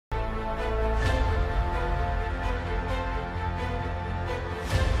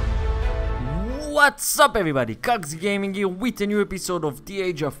What's up everybody, KagZ Gaming here with a new episode of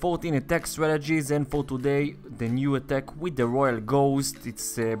TH14 attack strategies, and for today the new attack with the Royal Ghost.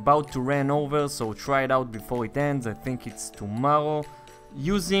 It's about to run over, so try it out before it ends. I think it's tomorrow.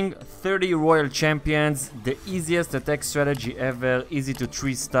 Using 30 Royal Champions, the easiest attack strategy ever, easy to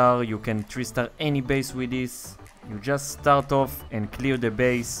 3-star. You can 3-star any base with this. You just start off and clear the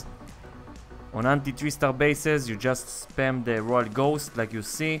base. On anti-3-star bases you just spam the Royal Ghost like you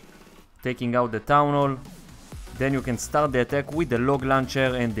see, taking out the Town Hall. Then you can start the attack with the Log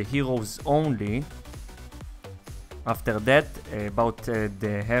Launcher and the heroes only. After that, about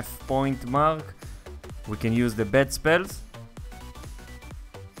the half point mark, we can use the bad spells.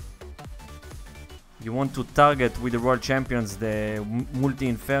 You want to target with the Royal Champions the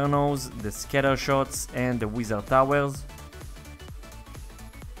Multi-Infernos, the Scatter Shots and the Wizard Towers.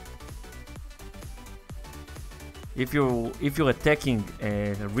 If you're attacking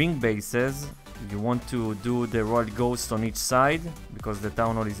ring bases, you want to do the Royal Ghost on each side because the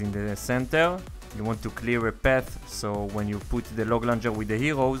Town Hall is in the center. You want to clear a path, so when you put the Log Launcher with the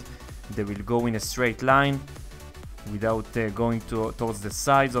heroes, they will go in a straight line without going towards the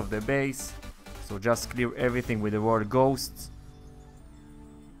sides of the base. So just clear everything with the Royal Ghosts.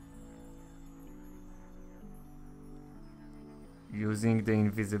 Using the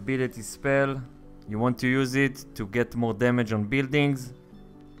invisibility spell. You want to use it to get more damage on buildings.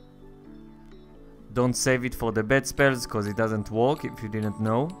 Don't save it for the bad spells because it doesn't work if you didn't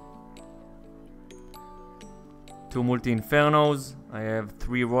know. 2 Multi-Infernos. I have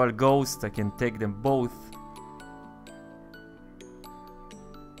 3 Royal Ghosts. I can take them both.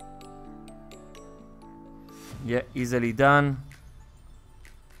 Yeah, easily done.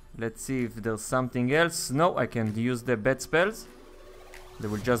 Let's see if there's something else. No, I can use the bad spells. They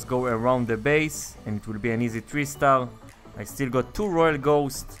will just go around the base and it will be an easy 3-star. I still got 2 Royal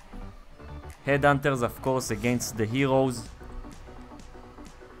Ghosts. Headhunters, of course, against the heroes.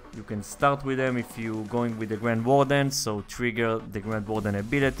 You can start with them if you're going with the Grand Warden, so trigger the Grand Warden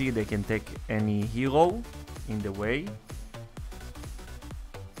ability. They can take any hero in the way.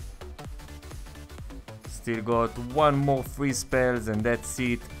 Still got 1 more free spells and that's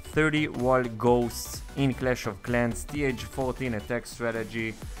it. 30 Royal Ghosts in Clash of Clans TH14 attack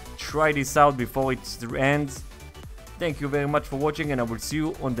strategy. Try this out before it ends. Thank you very much for watching and I will see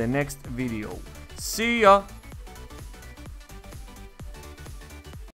you on the next video. See ya!